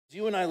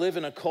You and I live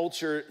in a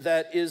culture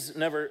that is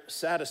never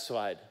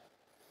satisfied.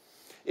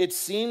 It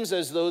seems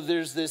as though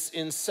there's this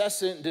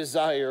incessant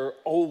desire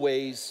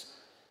always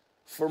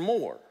for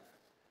more.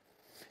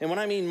 And when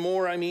I mean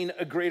more, I mean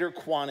a greater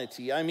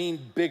quantity. I mean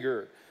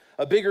bigger,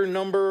 a bigger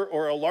number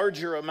or a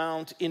larger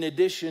amount in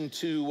addition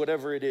to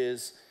whatever it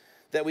is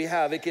that we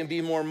have. It can be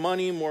more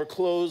money, more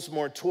clothes,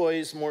 more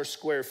toys, more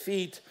square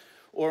feet,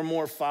 or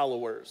more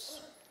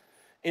followers.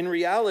 In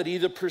reality,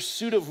 the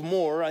pursuit of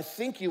more, I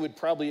think you would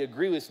probably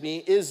agree with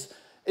me, is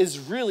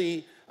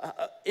really,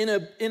 in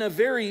a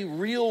very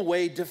real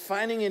way,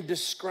 defining and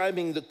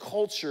describing the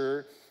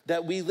culture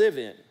that we live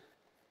in.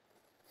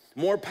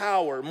 More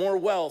power, more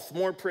wealth,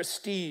 more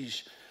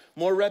prestige,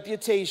 more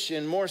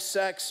reputation, more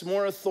sex,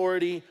 more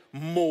authority,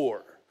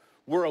 more.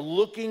 We're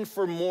looking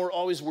for more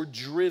always. We're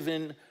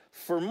driven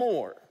for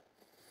more.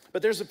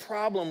 But there's a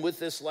problem with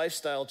this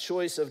lifestyle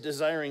choice of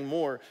desiring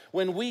more.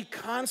 When we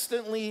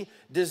constantly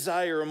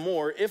desire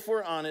more, if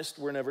we're honest,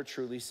 we're never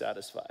truly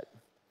satisfied.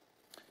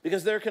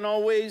 Because there can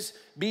always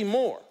be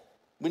more.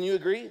 Wouldn't you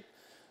agree?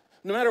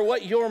 No matter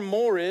what your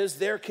more is,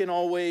 there can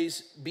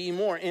always be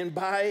more. And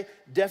by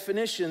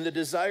definition, the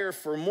desire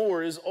for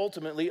more is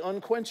ultimately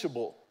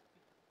unquenchable.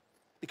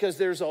 Because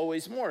there's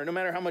always more. No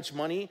matter how much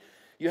money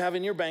you have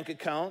in your bank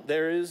account,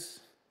 there is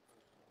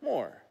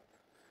more.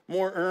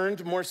 More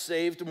earned, more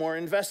saved, more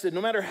invested. No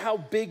matter how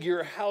big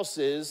your house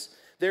is,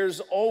 there's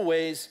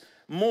always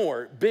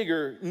more,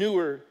 bigger,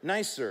 newer,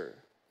 nicer.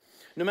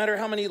 No matter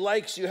how many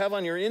likes you have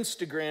on your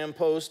Instagram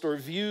post or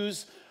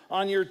views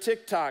on your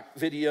TikTok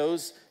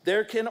videos,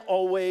 there can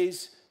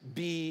always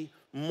be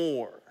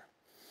more.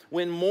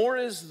 When more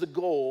is the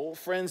goal,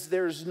 friends,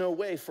 there's no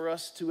way for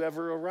us to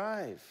ever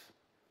arrive.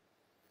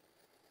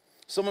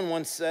 Someone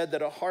once said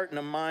that a heart and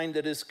a mind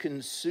that is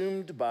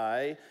consumed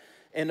by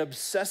and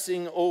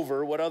obsessing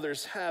over what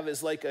others have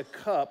is like a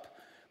cup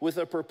with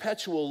a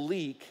perpetual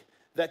leak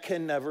that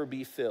can never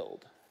be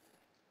filled.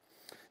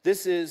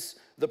 This is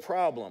the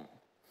problem.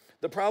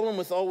 The problem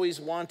with always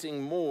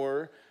wanting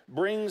more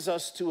brings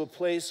us to a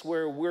place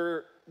where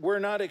we're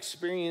not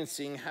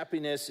experiencing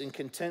happiness and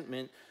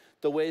contentment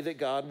the way that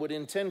God would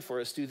intend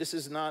for us to. This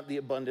is not the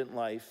abundant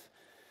life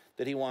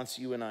that he wants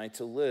you and I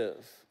to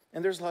live.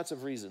 And there's lots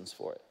of reasons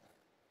for it.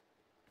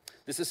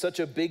 This is such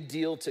a big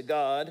deal to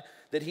God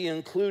that he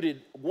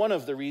included one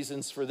of the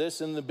reasons for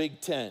this in the Big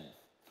Ten,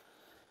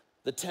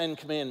 the 10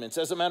 Commandments.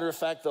 As a matter of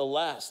fact, the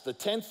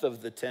 10th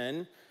of the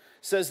 10,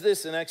 says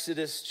this in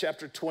Exodus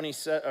chapter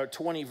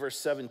 20, verse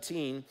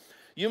 17,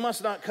 "You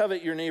must not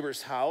covet your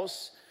neighbor's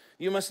house.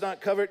 You must not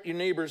covet your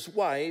neighbor's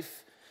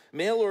wife,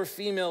 male or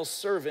female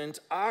servant,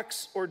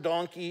 ox or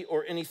donkey,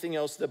 or anything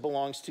else that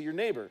belongs to your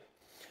neighbor."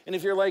 And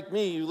if you're like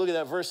me, you look at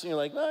that verse and you're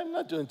like, well, I'm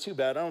not doing too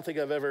bad. I don't think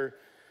I've ever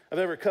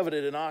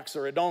coveted an ox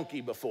or a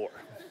donkey before,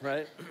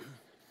 right?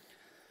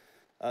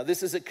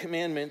 This is a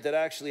commandment that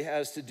actually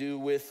has to do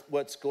with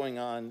what's going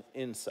on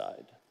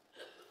inside.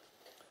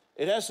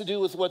 It has to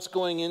do with what's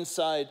going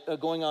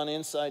on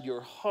inside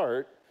your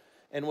heart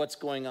and what's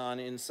going on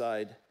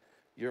inside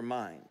your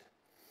mind.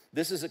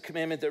 This is a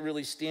commandment that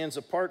really stands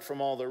apart from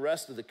all the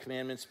rest of the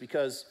commandments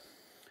because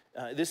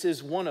this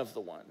is one of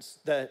the ones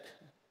that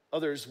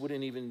others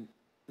wouldn't even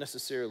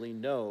necessarily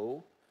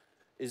know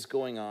is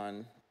going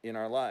on in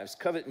our lives.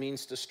 Covet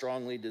means to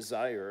strongly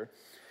desire.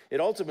 It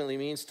ultimately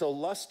means to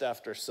lust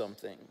after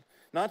something,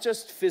 not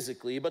just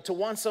physically, but to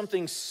want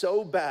something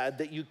so bad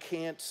that you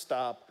can't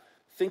stop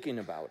thinking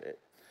about it.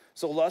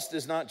 So lust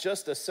is not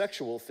just a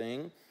sexual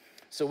thing,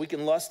 so we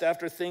can lust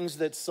after things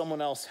that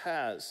someone else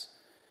has.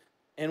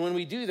 And when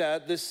we do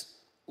that, this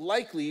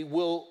likely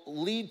will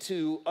lead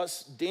to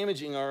us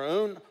damaging our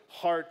own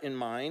heart and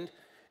mind.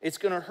 It's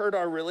going to hurt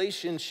our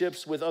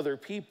relationships with other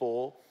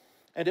people,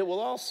 and it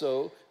will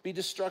also be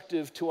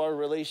destructive to our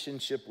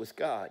relationship with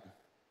God.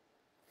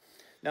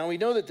 Now, we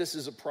know that this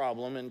is a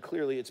problem, and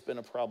clearly it's been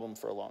a problem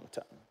for a long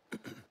time.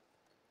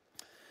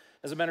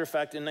 As a matter of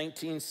fact, in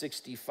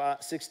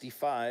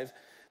 1965,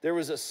 there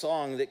was a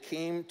song that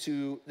came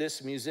to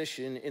this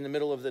musician in the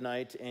middle of the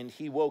night, and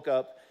he woke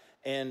up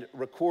and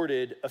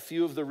recorded a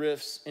few of the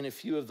riffs and a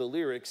few of the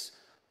lyrics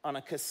on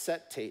a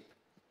cassette tape.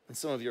 And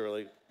some of you are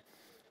like,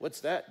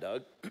 what's that,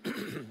 Doug?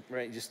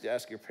 Right, just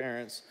ask your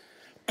parents.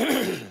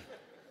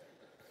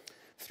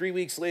 3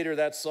 weeks later,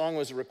 that song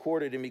was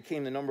recorded and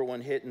became the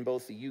 #1 hit in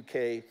both the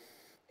UK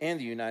and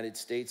the United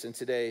States. And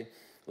today,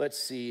 let's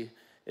see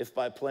if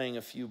by playing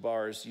a few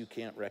bars, you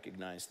can't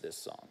recognize this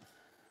song.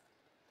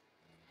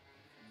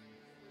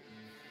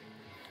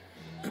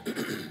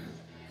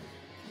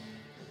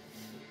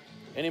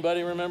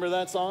 Anybody remember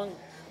that song?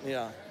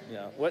 Yeah.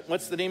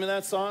 What's the name of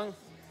that song?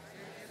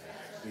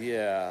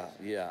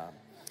 Yeah.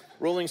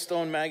 Rolling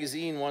Stone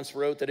magazine once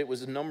wrote that it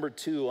was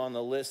 #2 on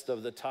the list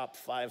of the top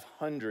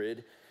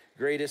 500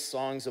 greatest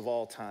songs of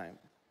all time.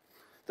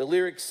 The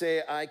lyrics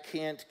say, "I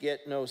can't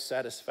get no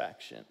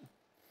satisfaction.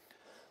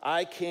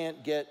 I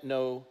can't get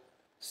no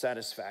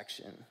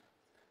satisfaction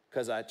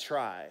because I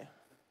try,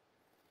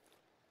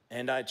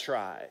 and I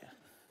try,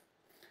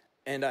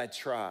 and I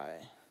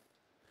try,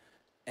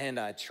 and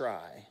I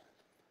try.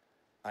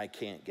 I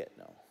can't get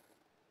no."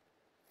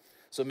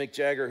 So Mick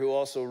Jagger, who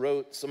also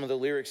wrote some of the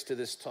lyrics to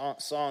this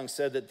song,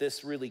 said that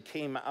this really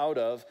came out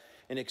of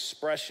an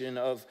expression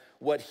of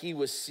what he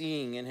was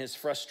seeing in his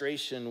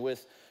frustration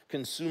with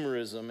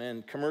consumerism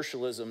and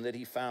commercialism that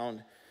he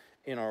found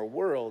in our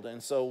world.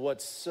 And so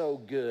what's so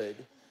good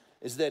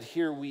is that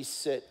here we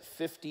sit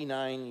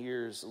 59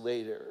 years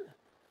later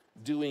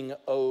doing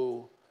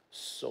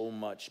so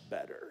much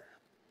better.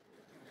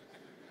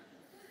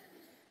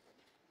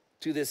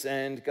 To this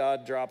end,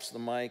 God drops the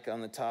mic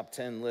on the top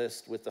 10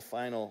 list with the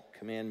final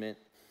commandment: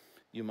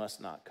 you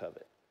must not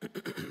covet.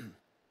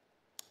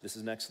 This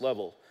is next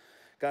level.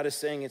 God is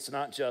saying it's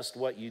not just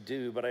what you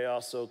do, but I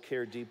also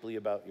care deeply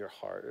about your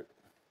heart.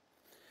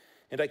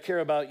 And I care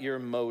about your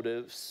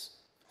motives,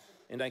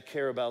 and I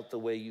care about the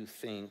way you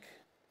think.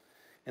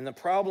 And the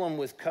problem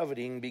with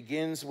coveting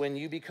begins when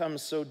you become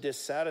so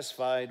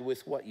dissatisfied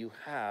with what you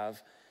have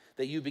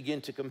that you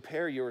begin to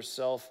compare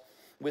yourself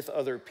with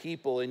other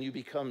people and you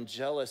become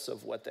jealous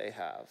of what they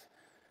have.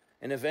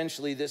 And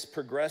eventually this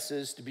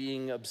progresses to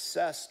being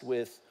obsessed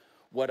with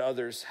what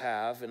others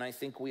have. And I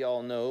think we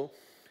all know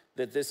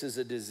that this is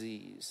a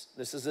disease.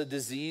 This is a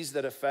disease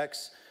that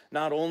affects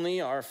not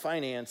only our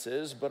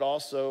finances, but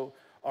also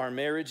our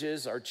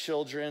marriages, our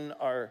children,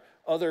 our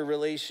other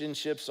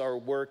relationships, our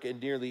work,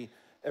 and nearly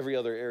every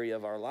other area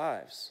of our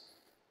lives,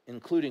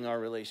 including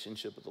our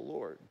relationship with the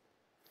Lord.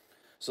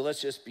 So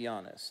let's just be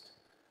honest.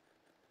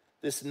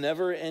 This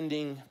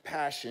never-ending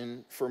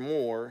passion for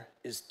more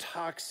is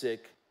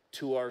toxic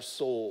to our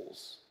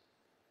souls.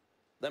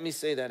 Let me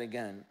say that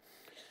again.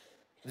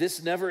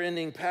 This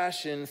never-ending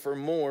passion for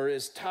more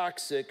is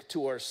toxic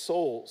to our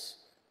souls.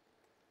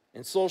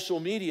 And social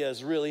media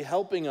is really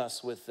helping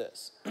us with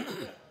this.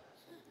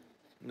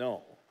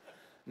 No,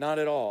 not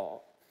at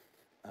all.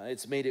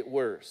 It's made it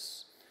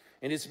worse.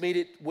 And it's made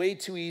it way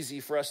too easy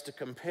for us to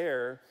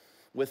compare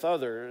with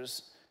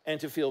others and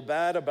to feel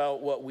bad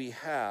about what we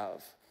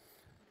have.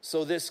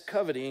 So this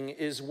coveting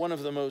is one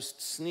of the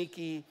most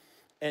sneaky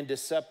and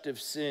deceptive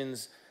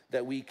sins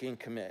that we can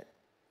commit.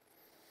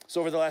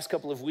 So over the last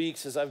couple of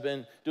weeks, as I've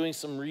been doing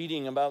some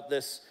reading about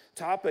this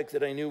topic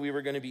that I knew we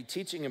were going to be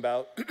teaching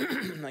about,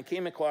 I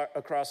came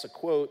across a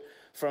quote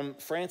from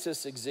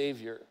Francis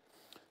Xavier,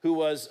 who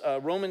was a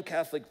Roman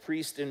Catholic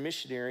priest and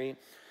missionary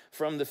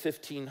from the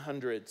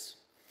 1500s.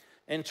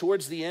 And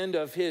towards the end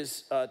of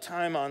his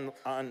time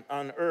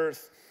on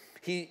earth,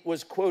 he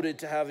was quoted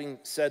to having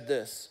said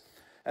this: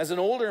 "As an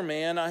older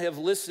man, I have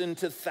listened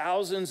to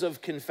thousands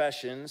of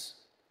confessions,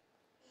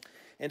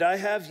 and I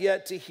have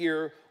yet to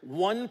hear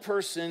one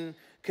person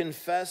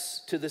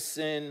confess to the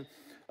sin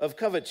of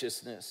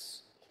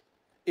covetousness.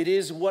 It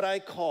is what I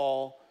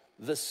call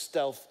the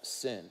stealth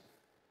sin."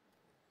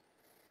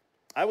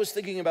 I was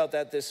thinking about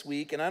that this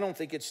week, and I don't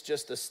think it's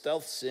just a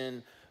stealth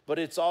sin, but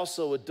it's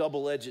also a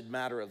double-edged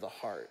matter of the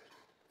heart.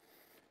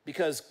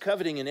 Because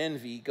coveting and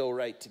envy go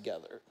right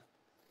together.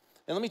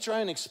 And let me try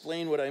and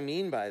explain what I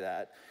mean by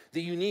that.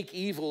 The unique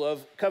evil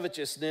of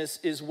covetousness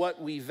is what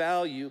we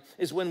value,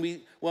 is when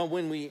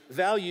we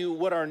value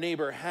what our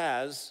neighbor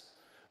has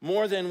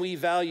more than we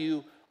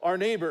value our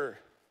neighbor.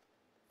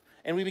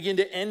 And we begin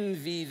to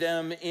envy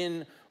them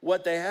in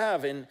what they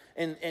have.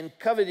 And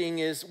coveting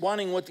is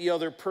wanting what the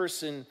other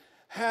person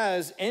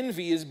has.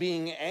 Envy is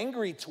being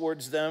angry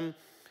towards them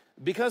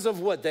because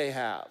of what they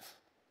have.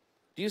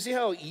 Do you see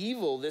how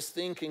evil this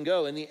thing can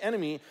go? And the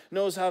enemy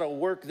knows how to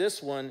work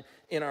this one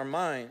in our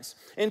minds.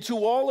 And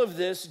to all of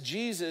this,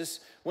 Jesus,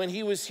 when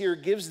he was here,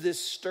 gives this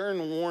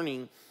stern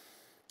warning.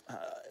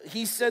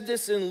 He said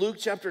this in Luke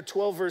chapter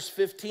 12, verse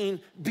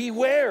 15,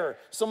 beware.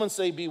 Someone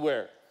say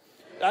beware.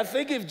 I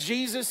think if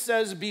Jesus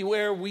says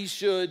beware, we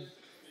should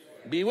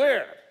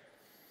beware.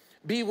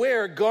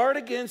 Beware, guard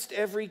against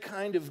every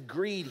kind of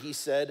greed, he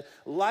said.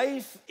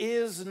 Life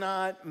is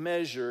not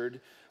measured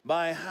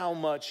by how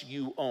much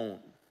you own.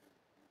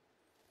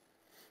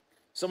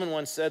 Someone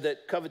once said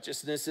that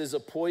covetousness is a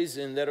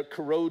poison that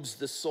corrodes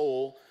the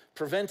soul,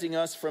 preventing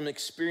us from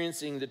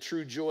experiencing the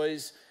true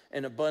joys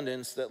and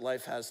abundance that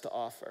life has to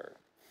offer.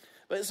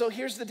 But so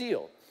here's the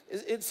deal.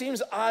 It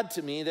seems odd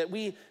to me that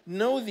we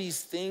know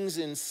these things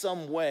in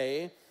some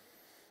way,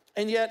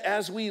 and yet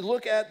as we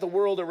look at the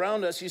world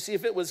around us, you see,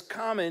 if it was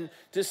common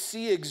to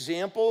see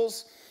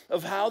examples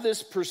of how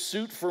this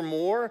pursuit for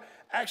more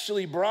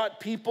actually brought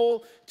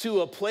people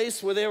to a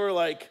place where they were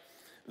like,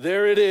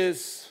 there it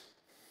is.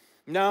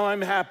 Now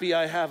I'm happy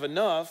I have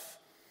enough,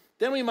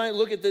 then we might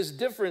look at this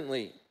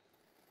differently.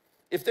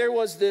 If there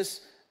was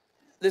this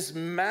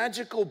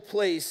magical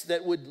place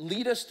that would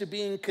lead us to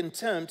being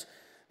content,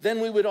 then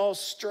we would all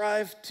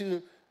strive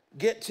to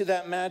get to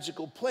that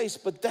magical place.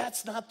 But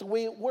that's not the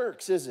way it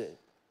works, is it?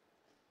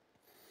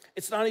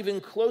 It's not even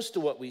close to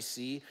what we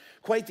see.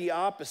 Quite the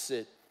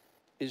opposite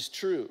is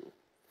true.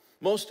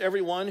 Most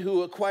everyone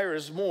who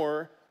acquires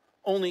more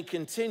only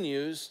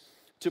continues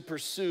to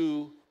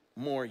pursue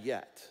more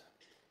yet.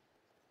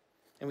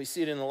 And we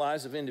see it in the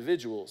lives of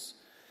individuals,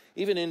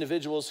 even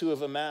individuals who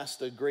have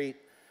amassed a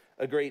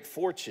great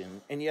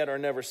fortune and yet are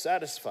never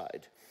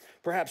satisfied.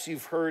 Perhaps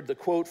you've heard the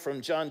quote from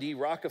John D.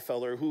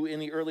 Rockefeller, who in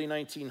the early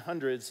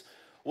 1900s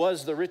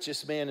was the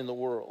richest man in the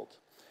world.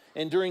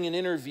 And during an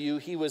interview,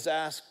 he was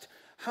asked,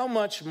 "How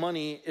much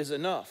money is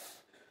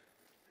enough?"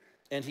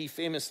 And he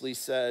famously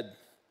said,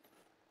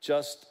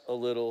 "Just a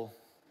little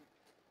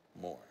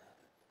more."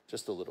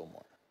 Just a little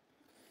more.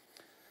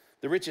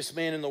 The richest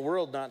man in the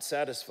world, not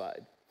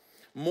satisfied.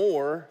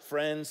 More,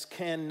 friends,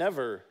 can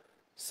never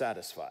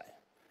satisfy.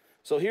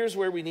 So here's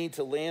where we need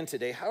to land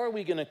today. How are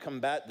we going to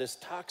combat this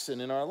toxin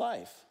in our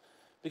life?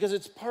 Because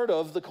it's part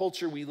of the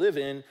culture we live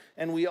in,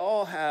 and we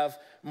all have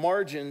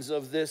margins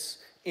of this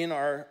in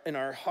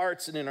our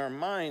hearts and in our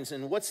minds.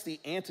 And what's the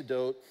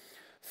antidote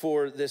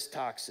for this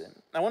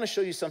toxin? I want to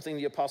show you something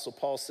the Apostle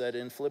Paul said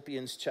in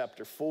Philippians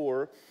chapter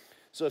 4.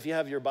 So if you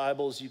have your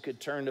Bibles, you could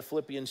turn to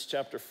Philippians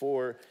chapter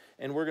 4,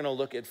 and we're going to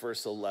look at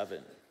verse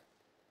 11.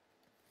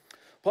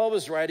 Paul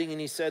was writing, and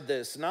he said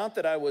this, "Not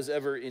that I was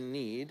ever in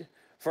need,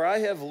 for I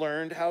have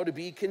learned how to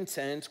be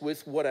content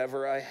with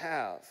whatever I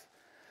have.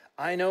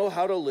 I know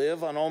how to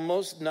live on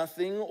almost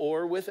nothing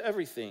or with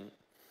everything.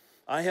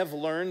 I have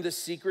learned the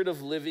secret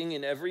of living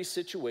in every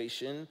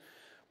situation,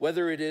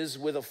 whether it is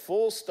with a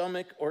full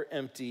stomach or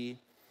empty,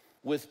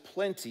 with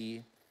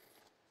plenty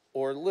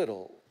or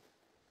little."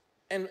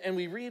 And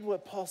we read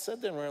what Paul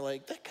said there, and we're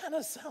like, that kind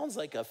of sounds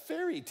like a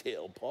fairy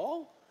tale,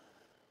 Paul.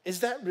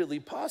 Is that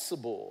really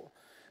possible?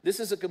 This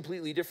is a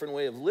completely different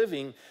way of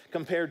living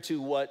compared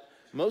to what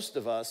most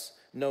of us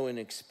know and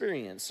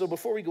experience. So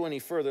before we go any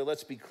further,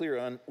 let's be clear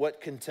on what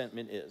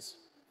contentment is.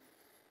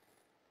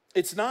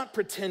 It's not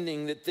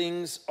pretending that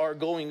things are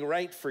going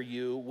right for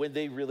you when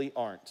they really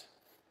aren't.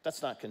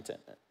 That's not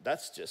contentment.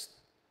 That's just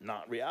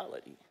not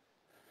reality.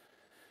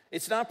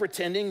 It's not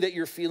pretending that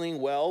you're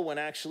feeling well when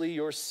actually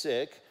you're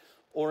sick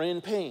or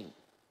in pain.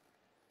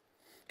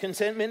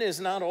 Contentment is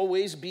not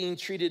always being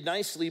treated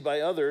nicely by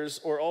others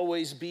or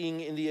always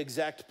being in the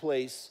exact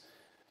place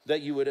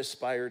that you would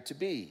aspire to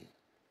be.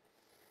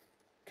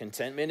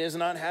 Contentment is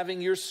not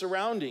having your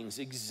surroundings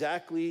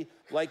exactly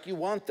like you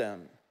want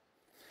them.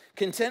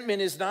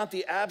 Contentment is not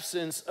the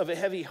absence of a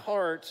heavy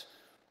heart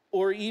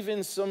or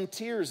even some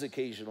tears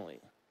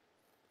occasionally.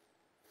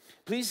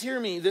 Please hear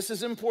me, this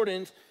is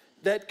important,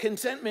 that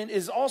contentment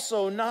is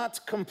also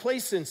not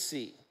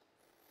complacency.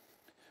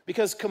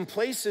 Because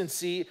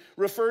complacency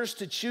refers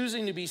to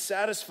choosing to be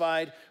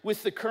satisfied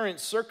with the current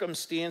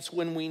circumstance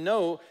when we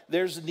know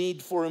there's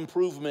need for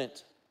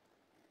improvement.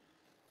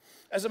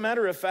 As a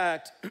matter of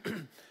fact,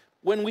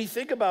 when we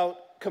think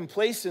about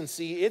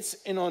complacency, it's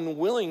an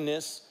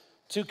unwillingness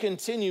to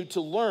continue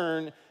to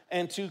learn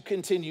and to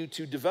continue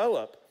to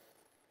develop.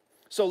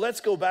 So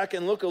let's go back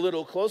and look a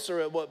little closer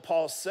at what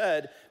Paul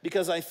said,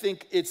 because I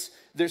think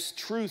this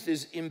truth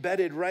is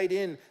embedded right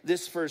in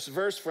this first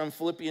verse from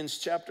Philippians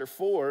chapter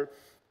 4.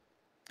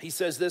 He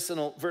says this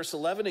in verse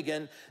 11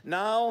 again,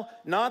 "Now,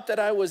 not that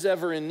I was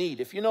ever in need."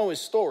 If you know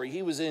his story,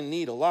 he was in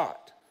need a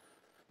lot.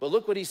 But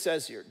look what he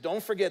says here.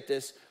 Don't forget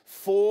this.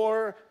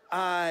 "For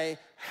I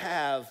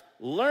have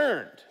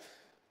learned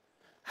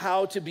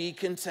how to be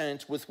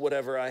content with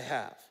whatever I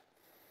have."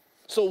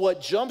 So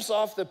what jumps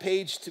off the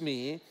page to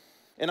me,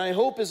 and I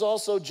hope is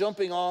also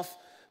jumping off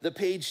the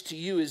page to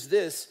you, is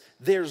this: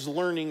 there's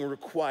learning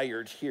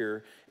required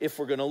here if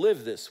we're going to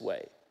live this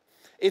way.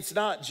 It's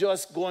not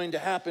just going to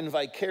happen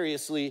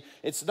vicariously.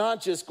 It's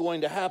not just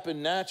going to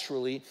happen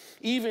naturally.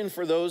 Even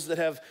for those that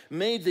have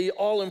made the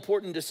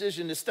all-important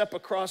decision to step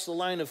across the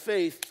line of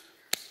faith,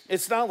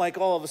 it's not like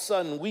all of a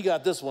sudden we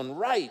got this one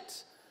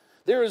right.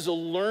 There is a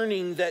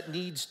learning that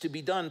needs to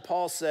be done.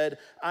 Paul said,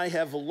 "I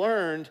have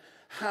learned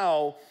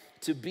how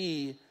to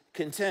be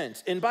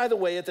content." And by the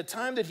way, at the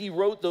time that he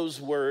wrote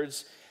those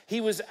words, he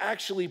was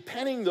actually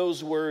penning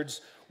those words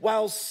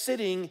while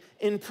sitting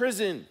in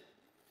prison.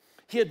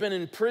 He had been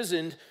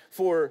imprisoned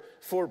for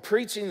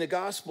preaching the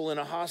gospel in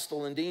a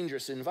hostile and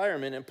dangerous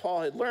environment, and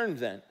Paul had learned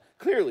then,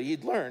 clearly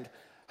he'd learned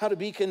how to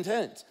be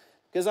content.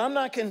 Because I'm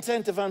not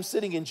content if I'm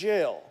sitting in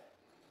jail.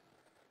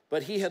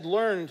 But he had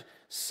learned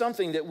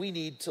something that we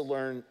need to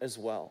learn as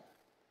well.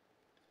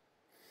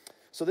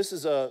 So this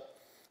is a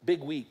big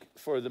week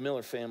for the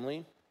Miller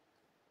family.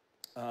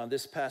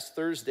 This past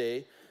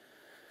Thursday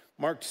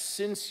marked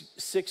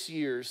 6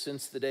 years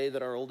since the day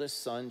that our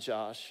oldest son,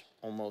 Josh,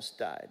 almost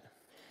died.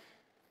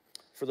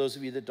 For those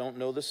of you that don't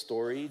know the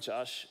story,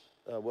 Josh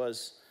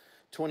was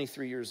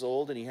 23 years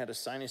old, and he had a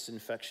sinus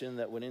infection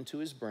that went into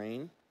his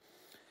brain,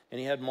 and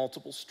he had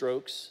multiple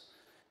strokes,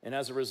 and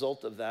as a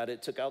result of that,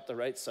 it took out the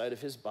right side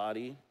of his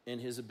body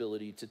and his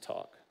ability to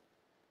talk.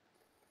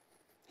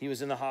 He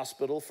was in the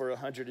hospital for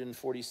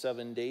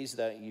 147 days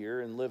that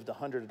year and lived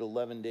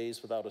 111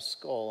 days without a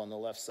skull on the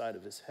left side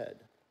of his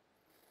head.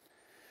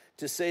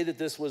 To say that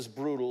this was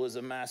brutal is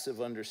a massive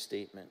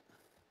understatement.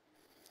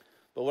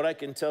 But what I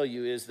can tell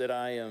you is that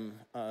I am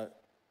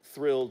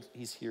thrilled.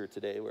 He's here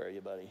today. Where are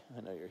you, buddy? I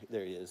know you're here.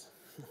 There he is.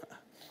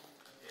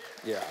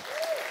 Yeah.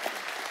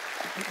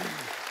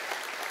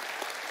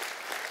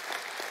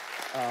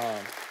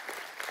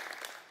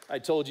 I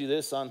told you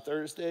this on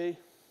Thursday.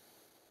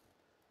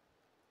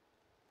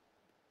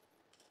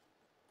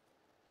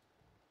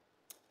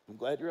 I'm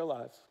glad you're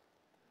alive.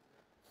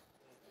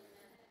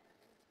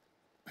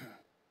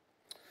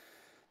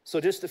 So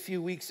just a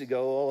few weeks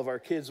ago, all of our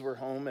kids were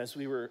home as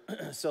we were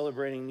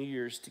celebrating New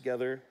Year's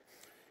together.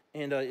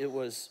 And it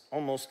was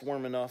almost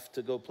warm enough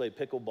to go play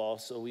pickleball,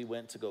 so we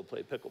went to go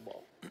play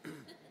pickleball.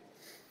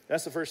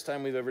 That's the first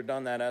time we've ever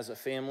done that as a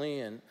family.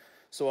 And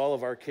so all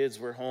of our kids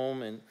were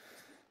home,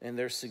 and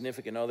their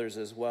significant others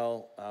as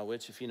well,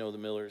 which, if you know the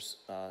Millers,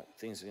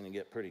 things are going to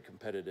get pretty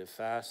competitive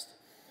fast.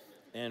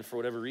 And for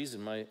whatever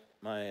reason, my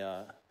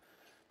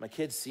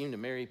kids seem to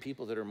marry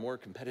people that are more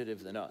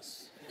competitive than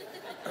us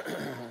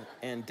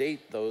and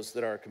date those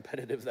that are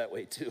competitive that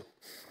way too.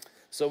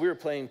 So we were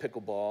playing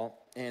pickleball,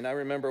 and I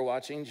remember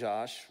watching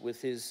Josh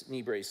with his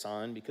knee brace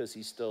on because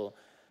he still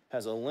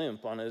has a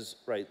limp on his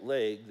right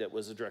leg that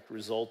was a direct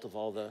result of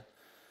all the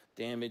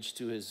damage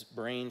to his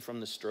brain from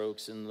the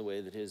strokes and the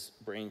way that his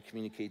brain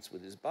communicates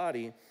with his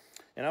body.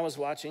 And I was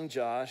watching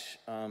Josh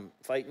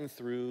fighting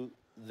through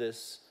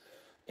this,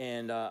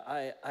 and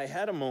I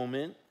had a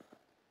moment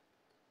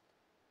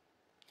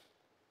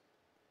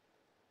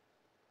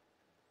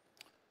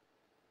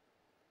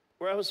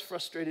where I was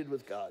frustrated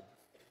with God.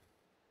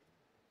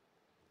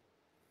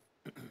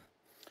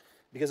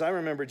 Because I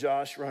remember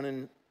Josh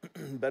running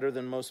better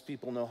than most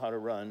people know how to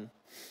run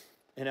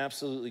and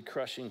absolutely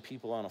crushing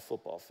people on a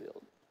football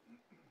field.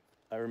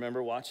 I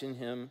remember watching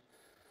him.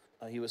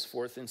 He was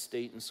fourth in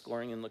state in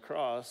scoring in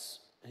lacrosse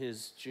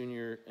his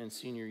junior and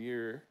senior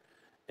year.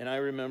 And I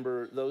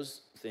remember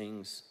those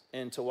things.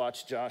 And to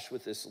watch Josh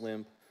with this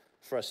limp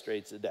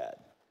frustrates a dad.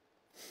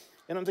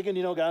 And I'm thinking,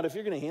 God, if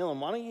you're going to heal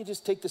him, why don't you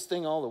just take this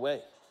thing all the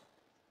way?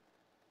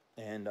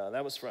 And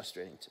that was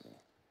frustrating to me.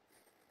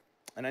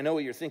 And I know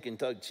what you're thinking,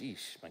 Doug,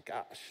 geez, my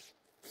gosh.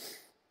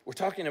 We're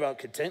talking about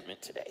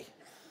contentment today.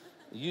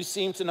 You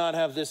seem to not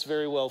have this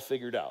very well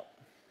figured out.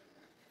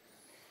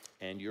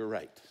 And you're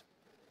right.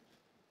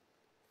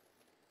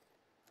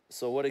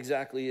 So what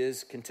exactly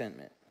is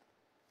contentment?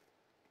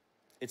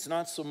 It's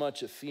not so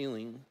much a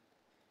feeling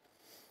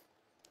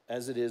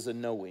as it is a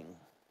knowing.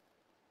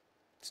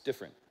 It's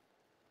different.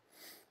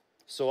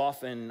 So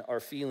often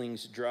our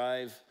feelings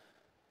drive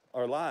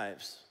our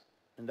lives,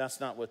 and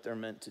that's not what they're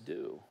meant to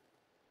do.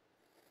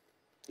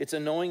 It's a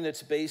knowing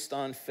that's based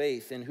on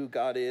faith in who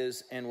God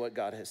is and what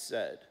God has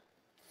said.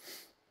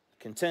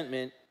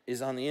 Contentment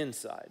is on the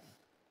inside.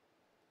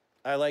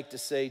 I like to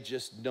say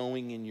just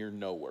knowing in your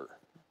knower.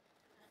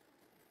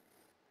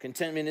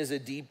 Contentment is a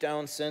deep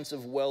down sense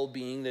of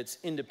well-being that's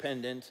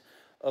independent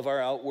of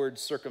our outward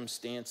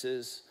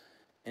circumstances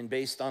and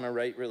based on a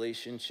right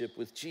relationship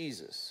with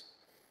Jesus.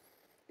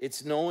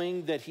 It's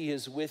knowing that he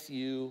is with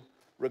you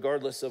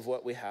regardless of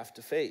what we have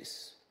to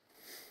face.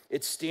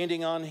 It's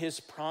standing on his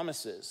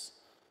promises,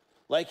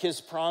 like his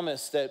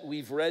promise that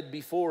we've read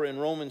before in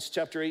Romans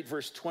chapter 8,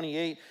 verse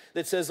 28,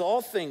 that says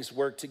all things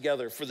work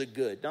together for the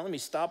good. Now let me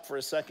stop for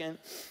a second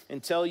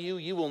and tell you,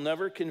 you will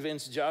never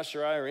convince Josh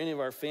or I or any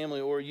of our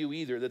family or you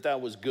either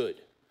that was good.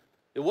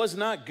 It was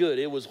not good,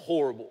 it was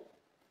horrible.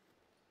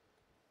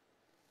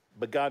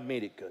 But God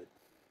made it good.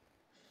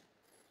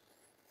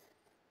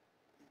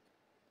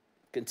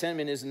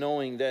 Contentment is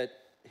knowing that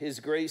his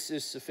grace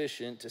is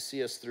sufficient to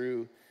see us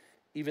through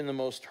even the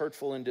most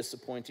hurtful and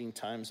disappointing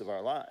times of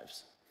our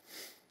lives.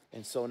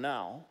 And so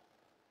now,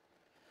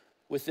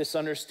 with this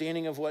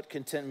understanding of what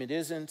contentment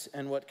isn't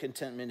and what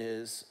contentment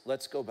is,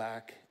 let's go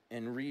back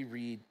and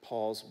reread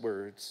Paul's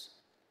words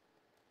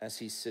as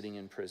he's sitting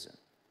in prison.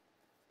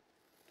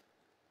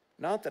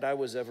 Not that I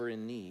was ever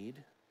in need,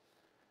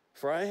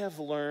 for I have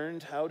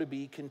learned how to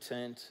be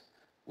content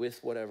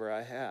with whatever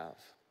I have.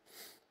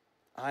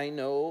 I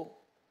know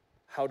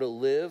how to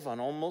live on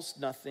almost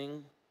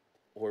nothing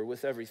or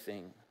with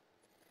everything.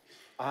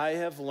 I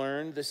have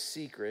learned the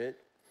secret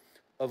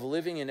of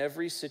living in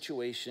every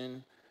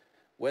situation,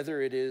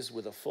 whether it is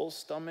with a full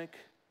stomach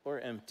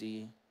or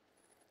empty,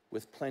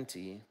 with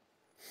plenty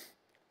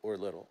or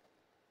little.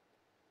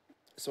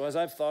 So as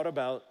I've thought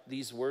about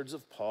these words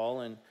of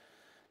Paul and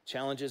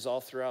challenges all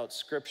throughout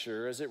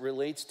Scripture, as it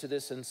relates to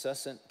this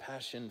incessant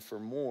passion for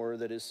more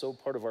that is so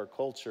part of our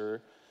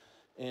culture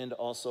and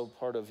also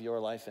part of your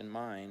life and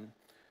mine,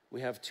 we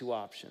have two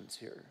options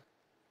here.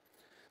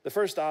 The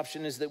first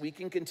option is that we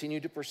can continue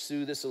to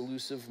pursue this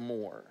elusive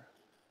more,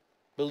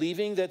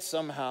 believing that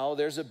somehow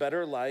there's a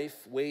better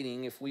life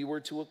waiting if we were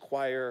to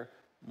acquire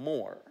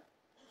more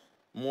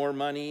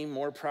money,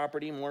 more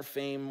property, more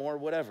fame, more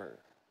whatever.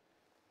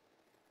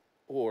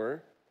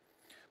 Or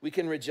we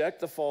can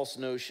reject the false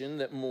notion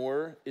that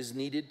more is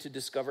needed to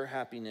discover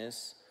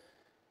happiness,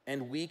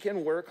 and we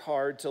can work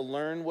hard to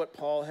learn what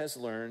Paul has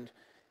learned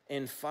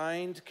and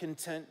find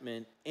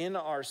contentment in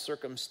our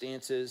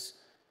circumstances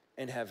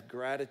and have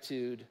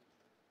gratitude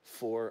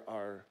for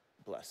our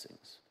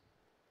blessings.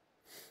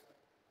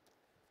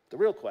 The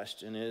real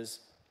question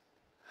is,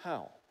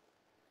 how?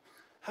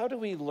 How do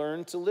we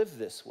learn to live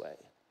this way?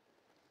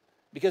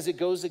 Because it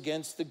goes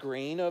against the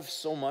grain of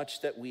so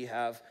much that we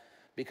have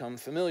become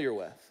familiar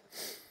with.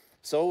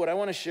 So what I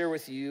want to share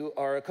with you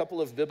are a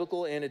couple of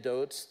biblical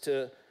antidotes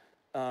to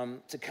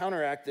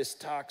counteract this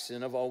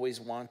toxin of always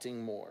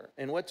wanting more.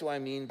 And what do I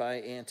mean by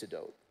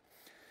antidote?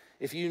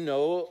 If you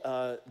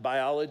know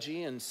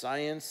biology and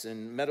science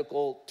and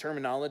medical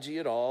terminology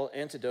at all,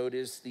 antidote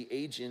is the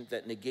agent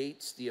that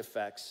negates the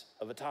effects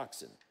of a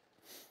toxin.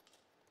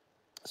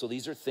 So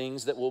these are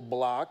things that will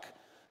block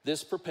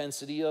this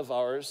propensity of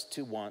ours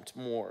to want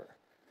more.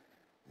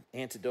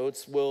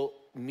 Antidotes will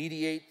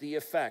mediate the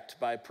effect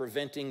by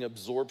preventing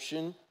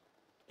absorption,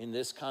 in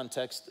this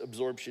context,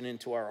 absorption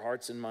into our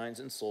hearts and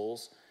minds and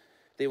souls.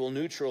 They will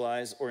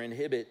neutralize or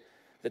inhibit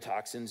the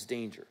toxin's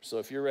danger. So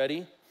if you're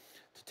ready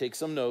to take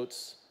some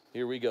notes,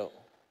 here we go.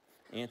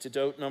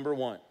 Antidote number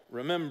 1.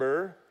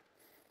 Remember,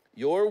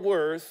 your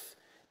worth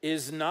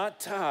is not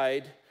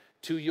tied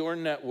to your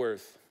net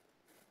worth.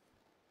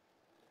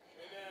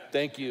 Amen.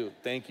 Thank you.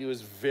 Thank you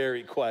is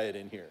very quiet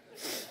in here.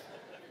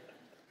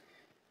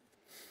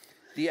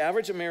 The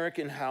average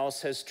American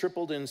house has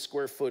tripled in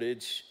square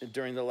footage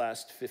during the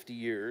last 50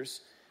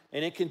 years,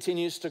 and it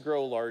continues to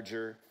grow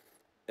larger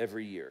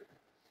every year.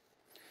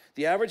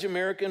 The average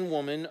American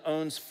woman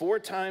owns 4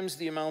 times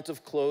the amount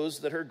of clothes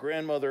that her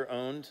grandmother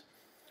owned,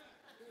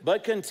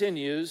 but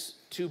continues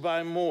to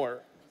buy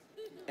more.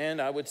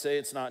 And I would say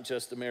it's not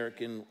just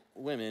American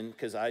women,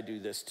 because I do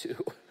this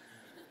too.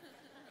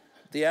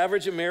 The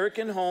average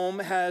American home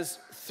has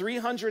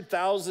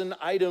 300,000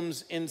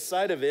 items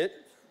inside of it,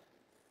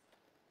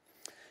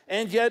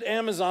 and yet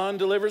Amazon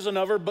delivers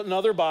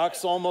another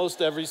box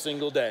almost every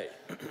single day.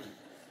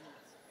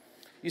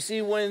 You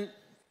see, when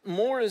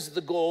more is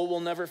the goal, we'll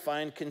never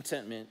find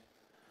contentment.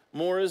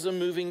 More is a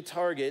moving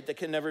target that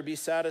can never be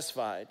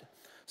satisfied.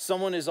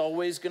 Someone is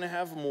always going to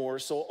have more,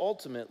 so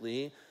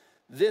ultimately,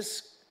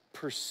 this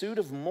pursuit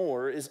of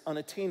more is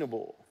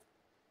unattainable.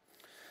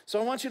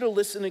 So I want you to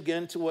listen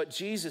again to what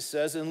Jesus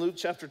says in Luke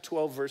chapter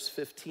 12, verse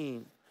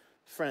 15.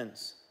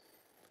 Friends,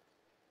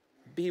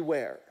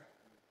 beware.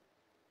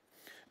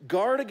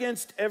 Guard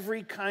against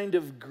every kind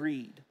of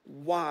greed.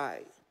 Why?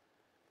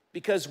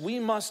 Because we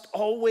must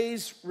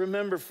always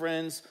remember,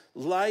 friends,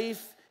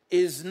 life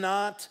is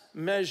not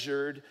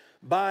measured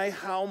by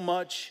how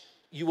much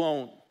you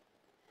own.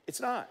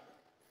 It's not.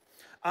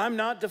 I'm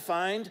not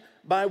defined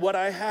by what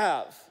I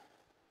have.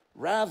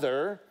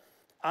 Rather,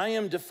 I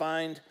am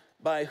defined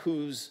by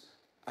whose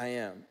I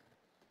am.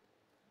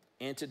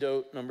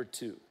 Antidote number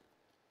 2.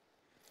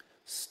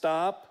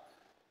 Stop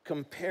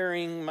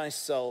comparing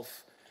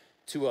myself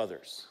to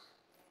others.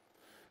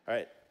 All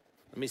right,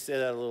 let me say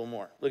that a little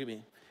more. Look at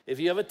me. If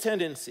you have a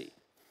tendency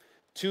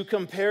to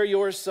compare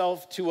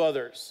yourself to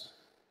others,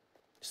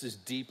 this is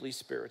deeply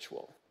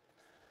spiritual.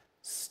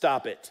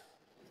 Stop it.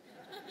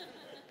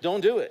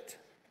 Don't do it.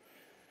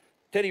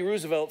 Teddy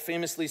Roosevelt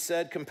famously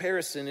said,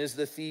 comparison is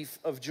the thief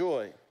of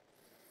joy.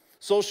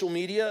 Social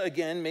media,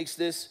 again, makes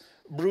this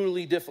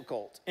brutally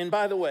difficult. And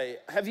by the way,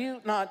 have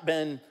you not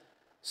been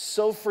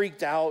so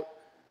freaked out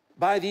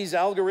by these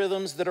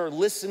algorithms that are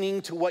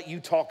listening to what you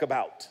talk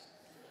about?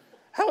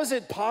 How is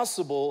it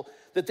possible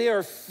that they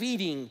are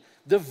feeding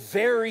the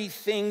very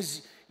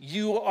things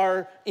you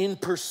are in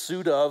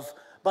pursuit of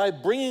by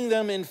bringing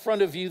them in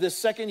front of you the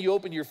second you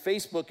open your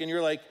Facebook and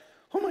you're like,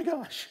 oh my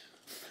gosh,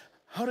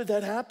 how did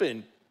that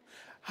happen?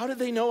 How did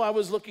they know I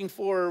was looking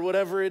for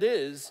whatever it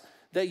is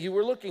that you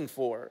were looking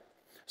for?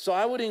 So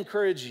I would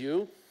encourage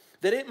you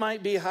that it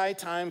might be high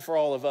time for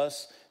all of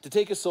us to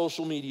take a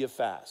social media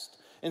fast.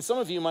 And some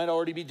of you might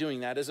already be doing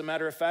that. As a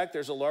matter of fact,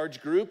 there's a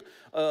large group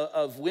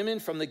of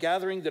women from the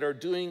gathering that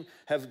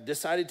have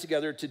decided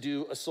together to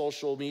do a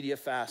social media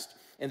fast,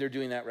 and they're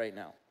doing that right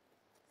now.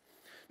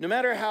 No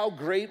matter how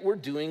great we're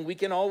doing, we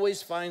can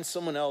always find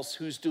someone else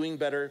who's doing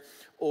better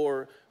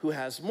or who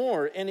has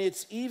more. And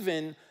it's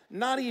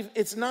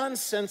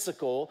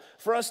nonsensical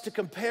for us to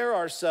compare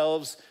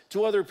ourselves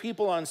to other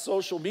people on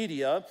social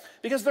media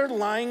because they're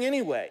lying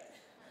anyway.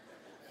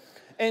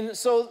 And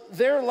so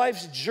their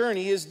life's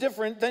journey is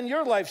different than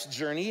your life's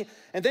journey.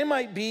 And they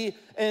might be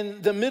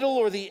in the middle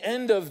or the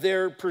end of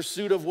their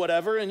pursuit of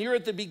whatever, and you're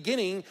at the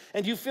beginning,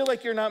 and you feel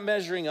like you're not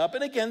measuring up.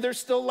 And again, they're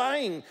still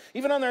lying.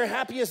 Even on their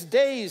happiest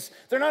days,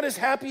 they're not as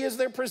happy as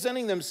they're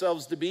presenting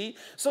themselves to be.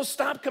 So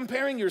stop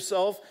comparing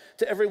yourself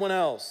to everyone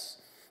else.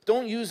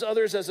 Don't use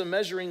others as a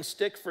measuring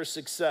stick for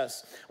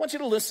success. I want you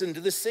to listen to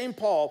the same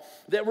Paul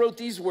that wrote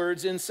these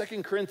words in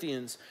 2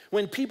 Corinthians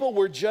when people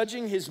were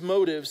judging his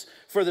motives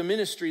for the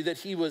ministry that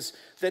he was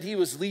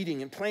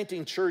leading and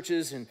planting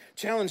churches and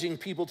challenging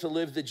people to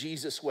live the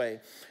Jesus way.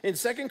 In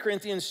 2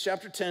 Corinthians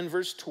chapter 10,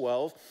 verse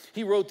 12,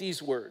 he wrote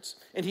these words,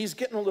 and he's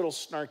getting a little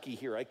snarky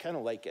here. I kind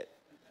of like it.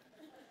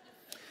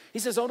 He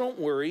says, "Oh, don't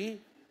worry.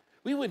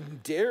 We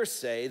wouldn't dare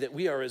say that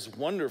we are as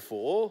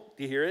wonderful,"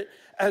 do you hear it,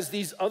 "as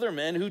these other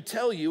men who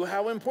tell you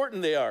how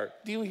important they are."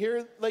 Do you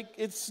hear, like,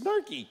 it's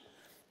snarky?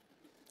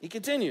 He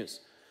continues,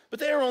 "But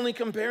they are only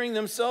comparing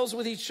themselves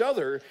with each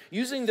other,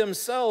 using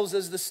themselves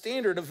as the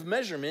standard of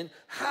measurement.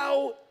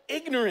 How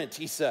ignorant,"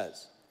 he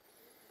says.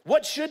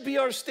 What should be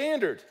our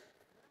standard?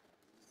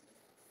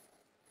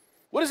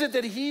 What is it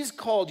that he's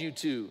called you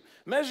to?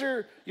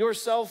 Measure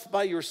yourself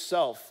by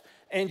yourself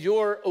and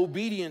your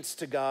obedience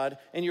to God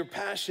and your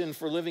passion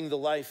for living the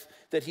life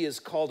that he has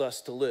called us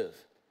to live.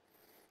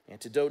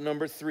 Antidote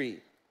number 3.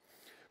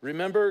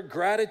 Remember,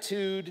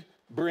 gratitude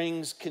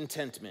brings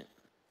contentment.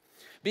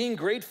 Being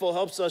grateful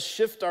helps us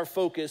shift our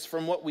focus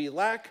from what we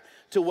lack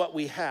to what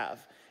we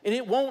have. And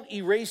it won't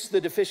erase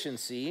the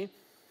deficiency.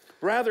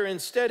 Rather,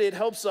 instead, it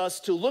helps us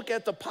to look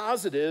at the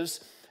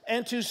positives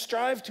and to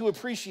strive to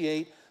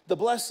appreciate the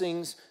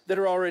blessings that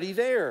are already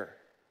there.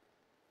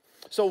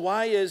 So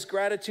why is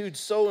gratitude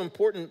so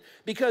important?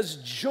 Because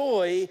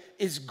joy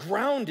is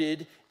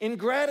grounded in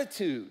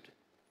gratitude.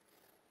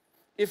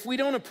 If we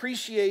don't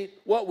appreciate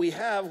what we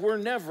have, we're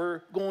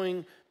never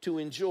going to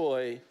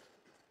enjoy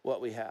what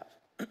we have.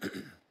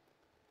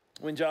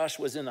 When Josh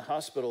was in the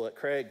hospital at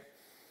Craig,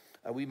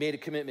 we made a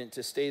commitment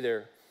to stay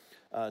there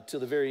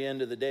till the very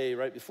end of the day,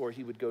 right before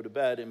he would go to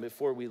bed. And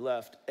before we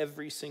left,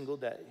 every single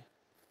day,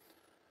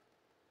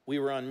 we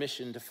were on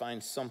mission to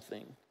find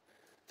something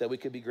that we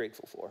could be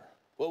grateful for.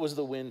 What was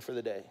the win for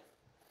the day?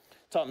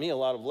 Taught me a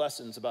lot of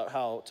lessons about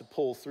how to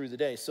pull through the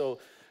day. So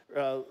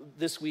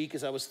this week,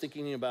 as I was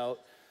thinking about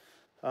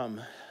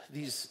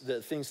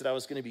the things that I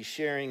was going to be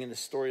sharing in the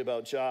story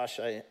about Josh,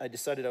 I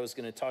decided I was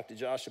going to talk to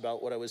Josh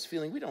about what I was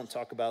feeling. We don't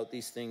talk about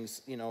these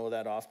things,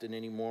 that often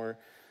anymore.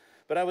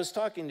 But I was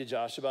talking to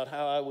Josh about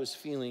how I was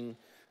feeling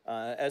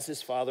as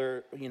his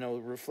father,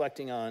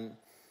 reflecting on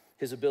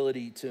his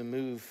ability to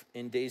move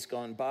in days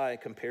gone by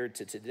compared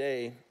to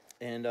today,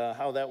 and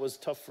how that was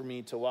tough for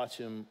me to watch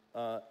him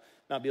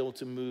not be able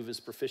to move as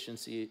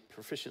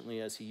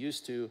proficiently as he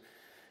used to,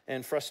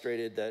 and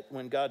frustrated that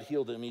when God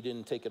healed him, he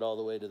didn't take it all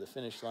the way to the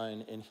finish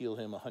line and heal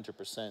him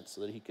 100%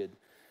 so that he could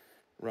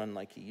run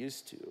like he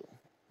used to.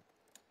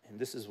 And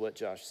this is what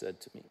Josh said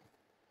to me.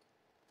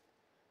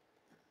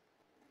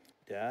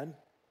 Dad,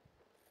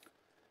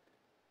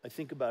 I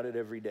think about it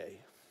every day.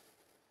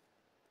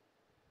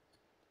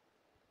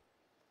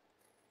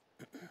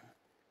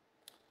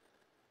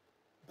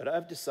 But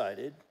I've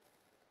decided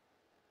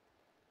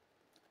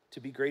to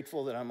be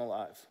grateful that I'm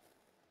alive.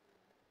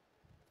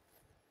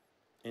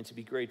 And to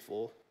be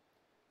grateful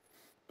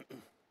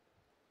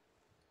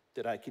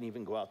that I can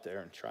even go out there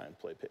and try and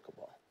play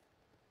pickleball.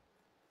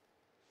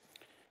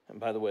 And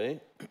by the way,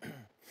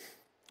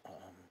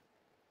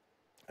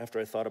 after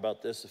I thought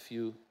about this a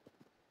few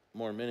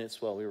more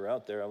minutes while we were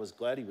out there, I was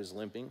glad he was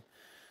limping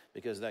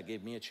because that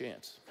gave me a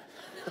chance.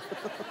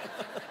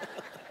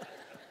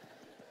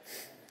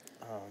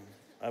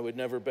 I would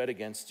never bet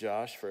against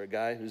Josh. For a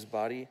guy whose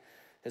body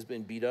has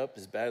been beat up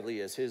as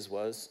badly as his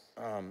was.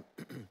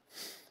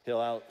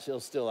 He'll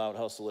still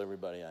out-hustle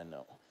everybody I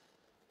know.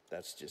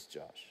 That's just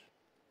Josh.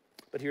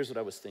 But here's what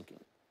I was thinking.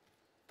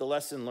 The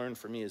lesson learned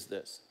for me is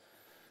this.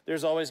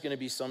 There's always going to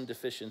be some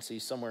deficiency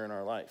somewhere in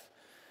our life.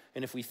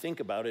 And if we think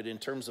about it in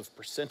terms of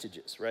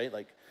percentages, right?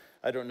 Like,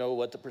 I don't know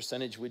what the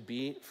percentage would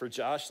be for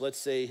Josh. Let's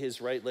say his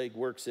right leg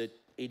works at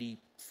 84%.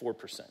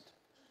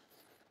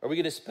 Are we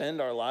going to spend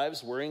our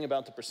lives worrying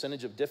about the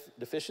percentage of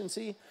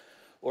deficiency?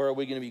 Or are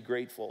we going to be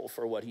grateful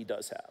for what he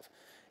does have?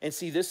 And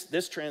see,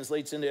 this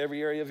translates into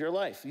every area of your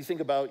life. You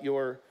think about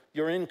your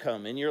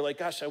income, and you're like,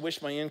 gosh, I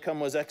wish my income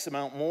was X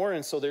amount more,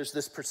 and so there's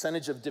this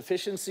percentage of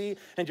deficiency,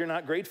 and you're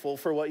not grateful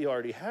for what you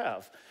already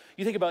have.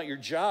 You think about your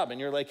job, and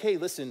you're like, hey,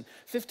 listen,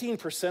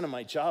 15% of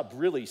my job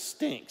really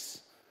stinks.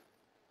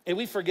 And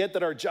we forget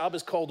that our job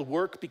is called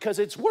work because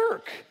it's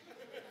work.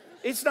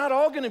 It's not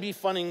all going to be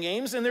fun and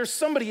games, and there's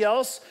somebody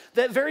else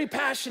that very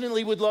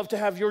passionately would love to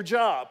have your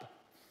job.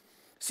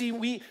 See,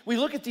 we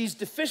look at these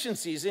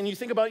deficiencies, and you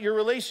think about your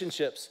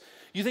relationships.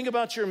 You think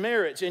about your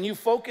marriage, and you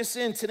focus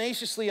in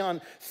tenaciously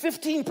on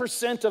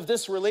 15% of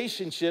this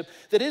relationship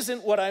that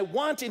isn't what I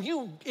want, and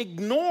you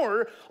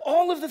ignore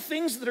all of the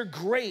things that are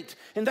great.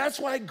 And that's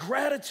why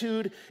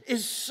gratitude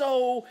is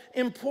so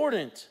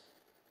important.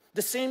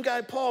 The same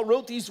guy, Paul,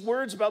 wrote these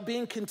words about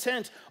being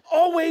content.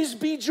 Always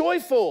be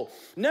joyful.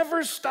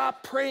 Never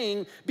stop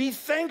praying. Be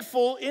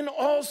thankful in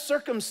all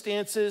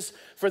circumstances,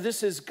 for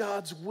this is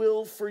God's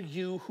will for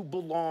you who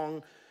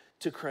belong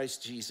to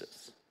Christ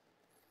Jesus.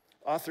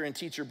 Author and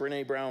teacher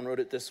Brene Brown wrote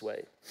it this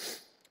way.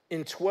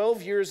 In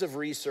 12 years of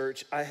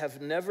research, I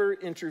have never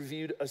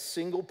interviewed a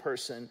single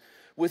person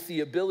with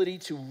the ability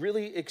to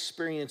really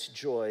experience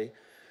joy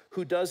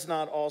who does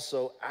not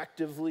also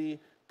actively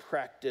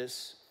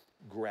practice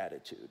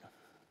gratitude.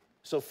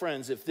 So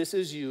friends, if this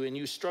is you and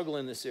you struggle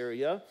in this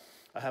area,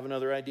 I have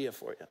another idea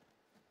for you.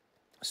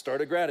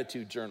 Start a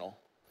gratitude journal.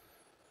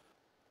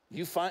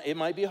 It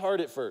might be hard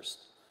at first,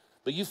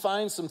 but you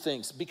find some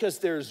things, because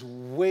there's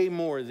way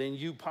more than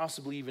you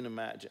possibly even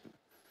imagine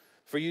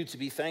for you to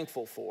be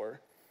thankful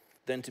for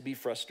than to be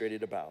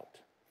frustrated about.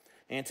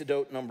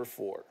 Antidote number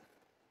 4.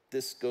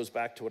 This goes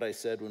back to what I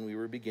said when we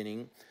were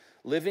beginning.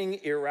 Living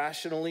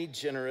irrationally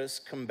generous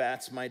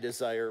combats my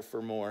desire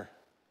for more.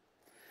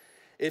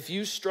 If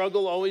you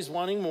struggle always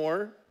wanting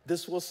more,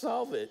 this will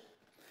solve it.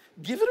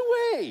 Give it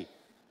away.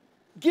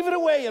 Give it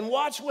away and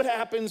watch what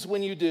happens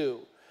when you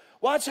do.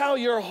 Watch how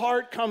your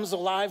heart comes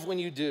alive when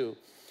you do.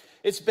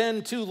 It's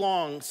been too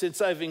long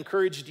since I've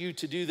encouraged you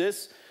to do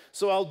this,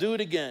 so I'll do it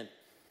again.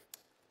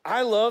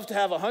 I love to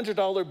have a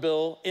 $100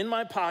 bill in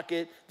my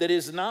pocket that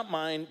is not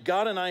mine.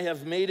 God and I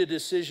have made a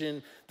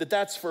decision that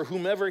that's for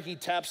whomever he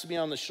taps me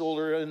on the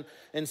shoulder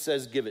and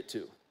says, give it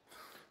to.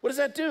 What does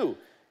that do?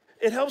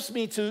 It helps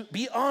me to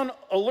be on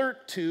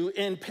alert to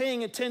and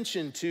paying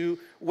attention to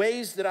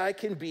ways that I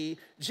can be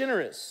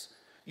generous.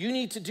 You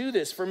need to do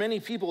this. For many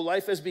people,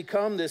 life has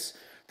become this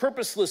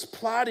purposeless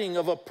plodding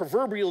of a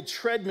proverbial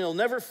treadmill,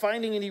 never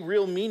finding any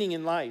real meaning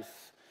in life.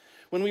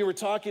 When we were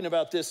talking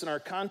about this in our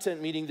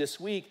content meeting this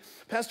week,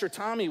 Pastor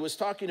Tommy was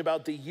talking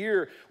about the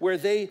year where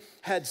they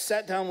had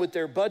sat down with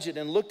their budget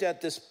and looked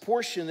at this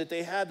portion that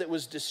they had that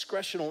was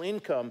discretional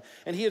income.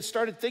 And he had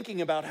started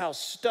thinking about how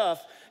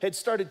stuff had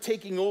started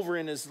taking over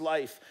in his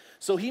life.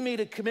 So he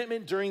made a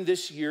commitment during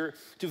this year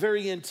to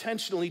very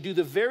intentionally do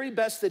the very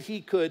best that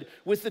he could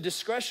with the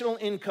discretional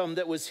income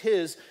that was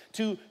his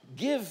to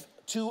give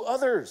to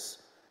others,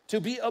 to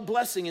be a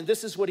blessing. And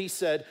this is what he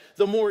said: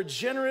 the more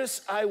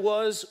generous I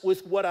was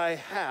with what I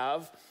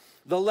have,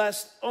 the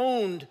less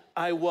owned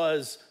I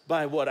was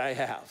by what I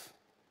have.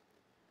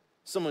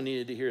 Someone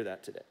needed to hear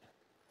that today.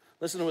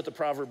 Listen to what the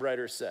proverb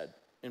writer said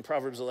in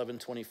Proverbs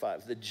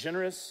 11:25. The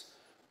generous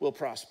will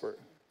prosper.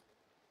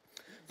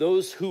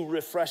 Those who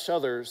refresh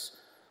others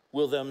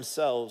will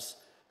themselves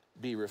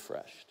be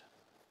refreshed.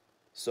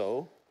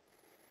 So,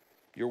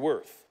 your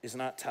worth is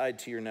not tied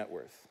to your net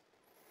worth.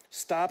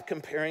 Stop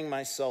comparing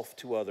myself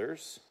to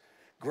others.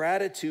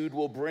 Gratitude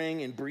will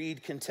bring and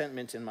breed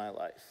contentment in my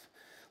life.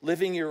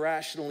 Living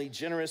irrationally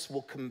generous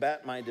will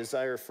combat my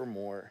desire for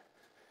more.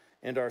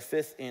 And our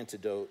fifth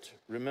antidote,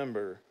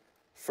 remember,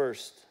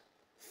 first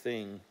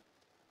thing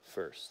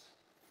first.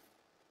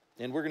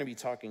 And we're going to be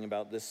talking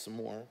about this some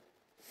more.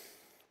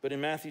 But in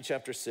Matthew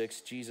chapter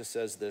 6, Jesus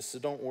says this: so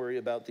don't worry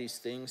about these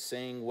things,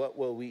 saying, what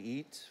will we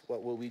eat?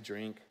 What will we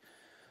drink?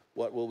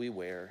 What will we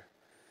wear?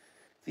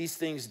 These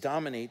things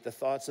dominate the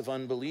thoughts of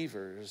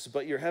unbelievers,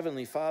 but your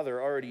heavenly Father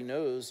already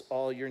knows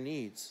all your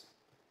needs.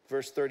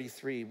 Verse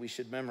 33, we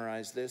should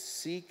memorize this: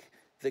 seek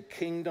the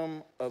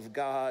kingdom of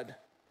God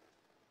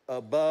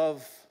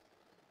above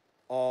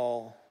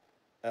all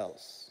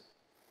else,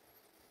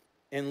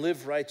 and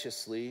live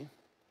righteously,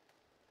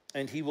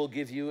 and he will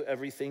give you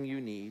everything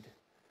you need.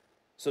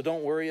 So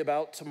don't worry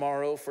about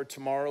tomorrow, for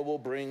tomorrow will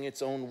bring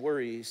its own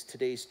worries.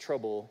 Today's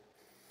trouble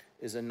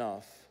is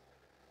enough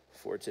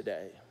for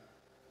today.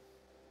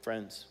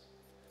 Friends,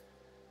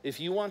 if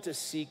you want to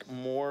seek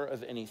more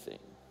of anything,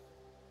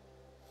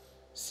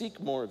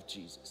 seek more of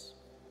Jesus.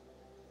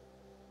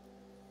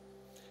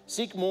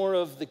 Seek more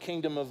of the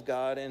kingdom of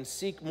God and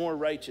seek more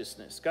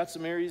righteousness. Got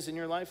some areas in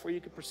your life where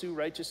you could pursue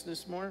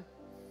righteousness more?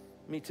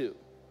 Me too.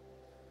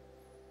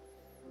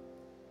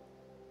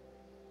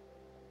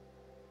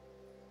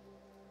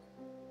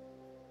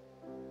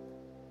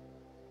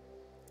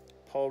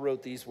 Paul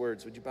wrote these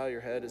words. Would you bow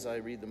your head as I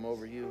read them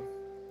over you?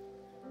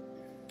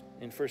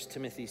 In 1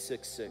 Timothy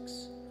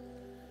 6:6,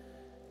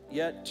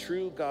 yet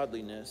true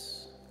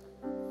godliness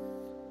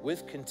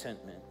with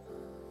contentment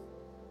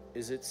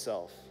is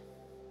itself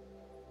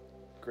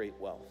great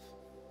wealth.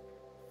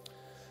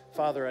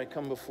 Father, I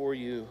come before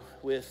you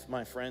with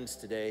my friends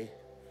today.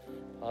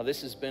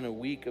 This has been a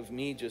week of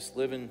me just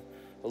living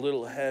a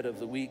little ahead of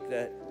the week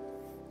that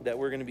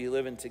we're going to be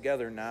living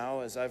together now,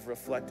 as I've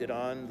reflected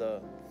on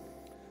the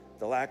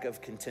lack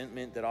of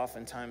contentment that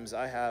oftentimes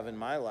I have in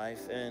my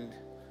life, and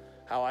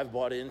how I've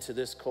bought into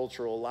this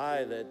cultural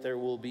lie that there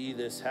will be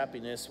this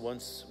happiness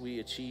once we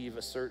achieve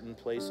a certain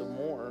place of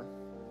more.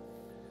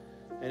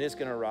 And it's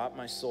going to rot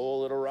my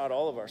soul. It'll rot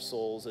all of our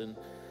souls. And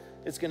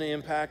it's going to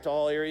impact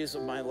all areas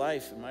of my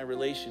life and my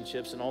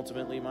relationships, and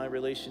ultimately my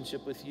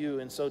relationship with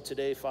you. And so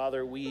today,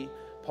 Father, we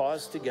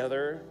pause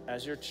together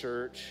as your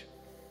church,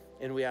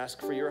 and we ask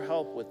for your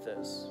help with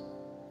this.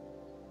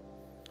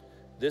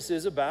 This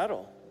is a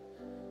battle,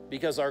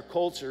 because our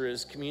culture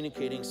is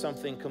communicating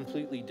something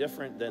completely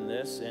different than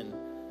this.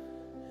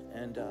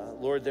 And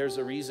Lord, there's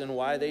a reason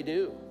why they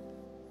do.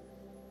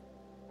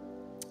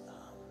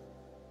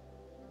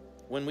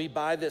 When we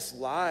buy this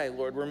lie,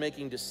 Lord, we're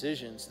making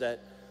decisions that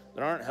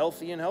aren't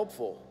healthy and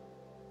helpful.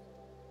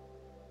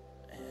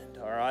 And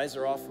our eyes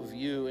are off of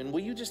you. And will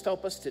you just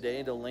help us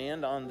today to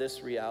land on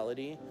this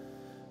reality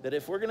that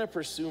if we're going to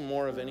pursue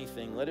more of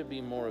anything, let it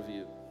be more of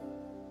you.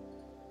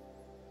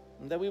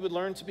 And that we would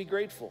learn to be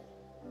grateful.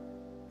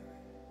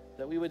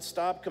 That we would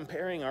stop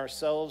comparing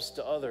ourselves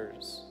to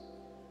others.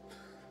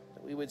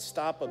 That we would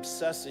stop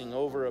obsessing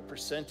over a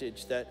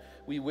percentage that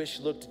we wish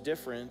looked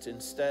different.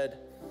 Instead,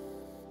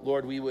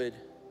 Lord, we would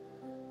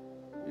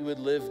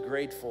live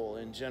grateful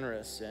and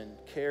generous and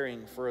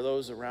caring for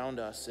those around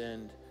us,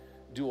 and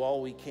do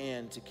all we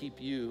can to keep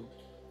you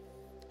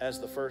as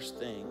the first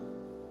thing.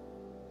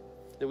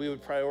 That we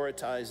would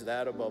prioritize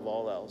that above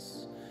all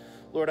else.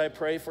 Lord, I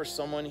pray for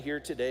someone here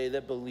today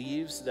that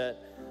believes that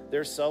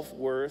their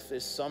self-worth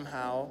is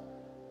somehow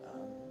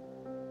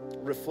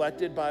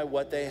reflected by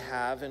what they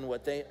have and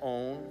what they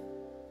own.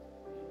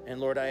 And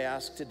Lord, I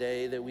ask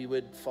today that we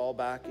would fall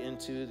back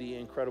into the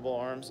incredible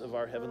arms of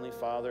our Heavenly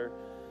Father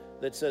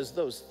that says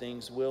those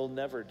things will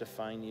never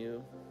define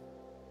you,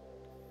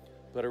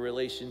 but a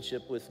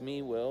relationship with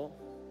me will.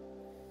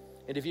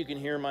 And if you can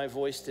hear my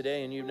voice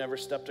today and you've never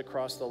stepped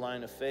across the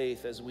line of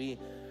faith, as we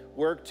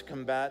work to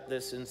combat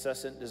this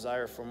incessant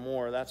desire for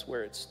more, that's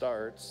where it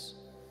starts.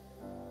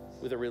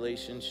 with a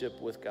relationship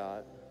with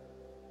God.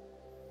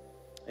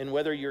 And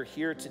whether you're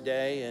here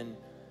today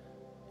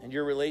and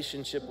your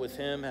relationship with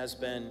him has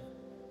been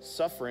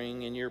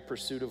suffering in your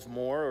pursuit of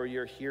more, or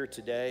you're here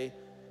today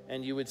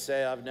and you would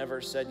say, I've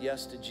never said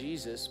yes to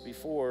Jesus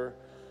before,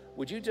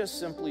 would you just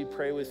simply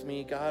pray with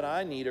me? God,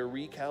 I need a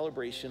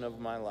recalibration of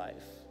my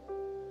life.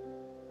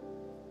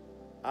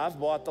 I've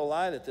bought the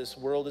lie that this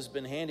world has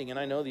been handing, and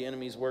I know the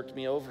enemy's worked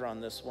me over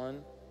on this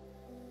one.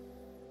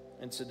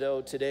 And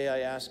so today I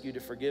ask you to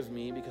forgive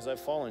me because I've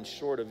fallen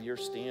short of your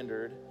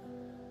standard.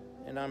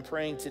 And I'm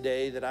praying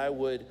today that I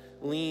would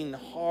lean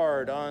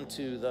hard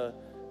onto the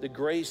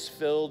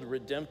grace-filled,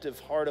 redemptive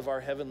heart of our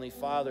Heavenly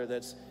Father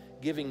that's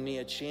giving me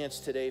a chance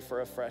today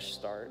for a fresh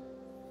start.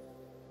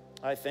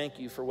 I thank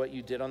you for what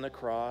you did on the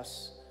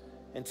cross.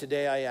 And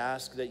today I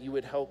ask that you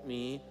would help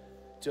me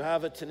to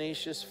have a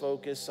tenacious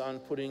focus on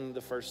putting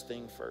the first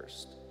thing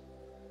first.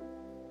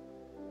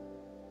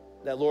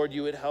 That, Lord,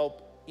 you would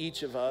help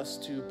each of us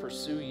to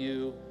pursue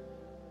you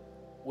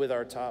with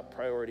our top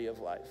priority of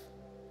life.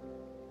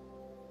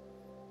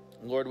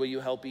 Lord, will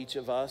you help each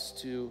of us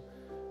to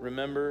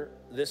remember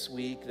this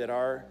week that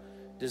our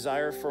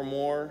desire for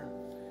more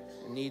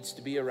needs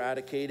to be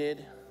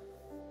eradicated,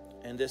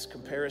 and this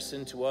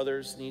comparison to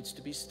others needs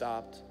to be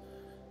stopped.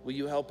 Will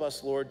you help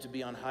us, Lord, to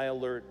be on high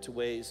alert to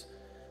ways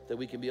that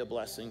we can be a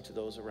blessing to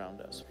those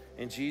around us.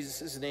 In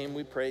Jesus' name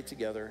we pray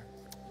together.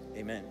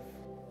 Amen.